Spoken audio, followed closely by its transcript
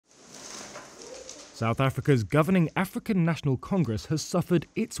South Africa's governing African National Congress has suffered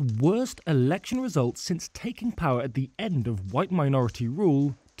its worst election results since taking power at the end of white minority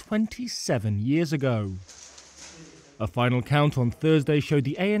rule 27 years ago. A final count on Thursday showed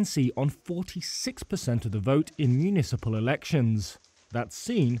the ANC on 46% of the vote in municipal elections. That's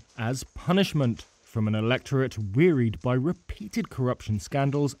seen as punishment from an electorate wearied by repeated corruption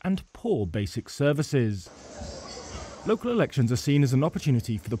scandals and poor basic services. Local elections are seen as an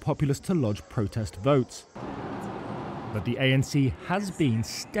opportunity for the populace to lodge protest votes. But the ANC has been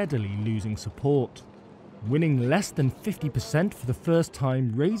steadily losing support. Winning less than 50% for the first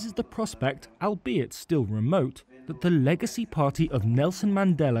time raises the prospect, albeit still remote, that the legacy party of Nelson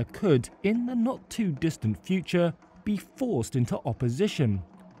Mandela could, in the not-too-distant future, be forced into opposition,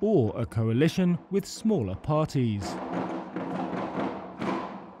 or a coalition with smaller parties.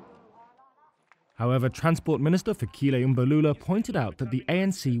 However, Transport Minister Fikile Mbalula pointed out that the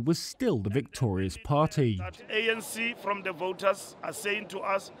ANC was still the victorious party. That ANC from the voters are saying to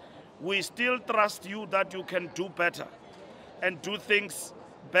us, we still trust you that you can do better and do things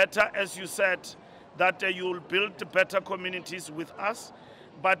better, as you said, that you'll build better communities with us,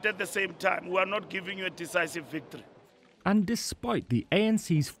 but at the same time, we are not giving you a decisive victory. And despite the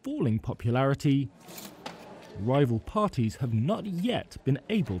ANC's falling popularity, rival parties have not yet been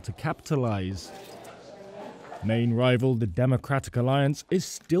able to capitalise. Main rival, the Democratic Alliance, is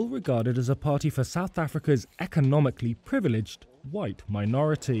still regarded as a party for South Africa's economically privileged white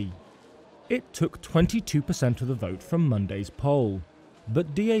minority. It took 22% of the vote from Monday's poll.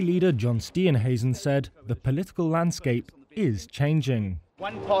 But DA leader John Steenhuisen said the political landscape is changing.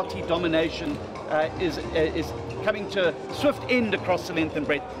 One-party domination is coming to a swift end across the length and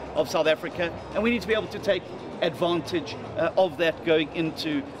breadth of South Africa, and we need to be able to take advantage of that going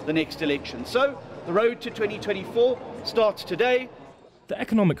into the next election. So the road to 2024 starts today. The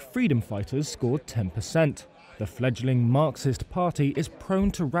economic freedom fighters scored 10%. The fledgling Marxist party is prone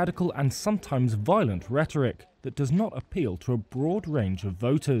to radical and sometimes violent rhetoric that does not appeal to a broad range of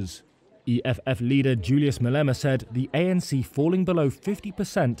voters. EFF leader Julius Malema said the ANC falling below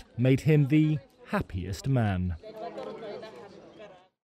 50% made him the happiest man.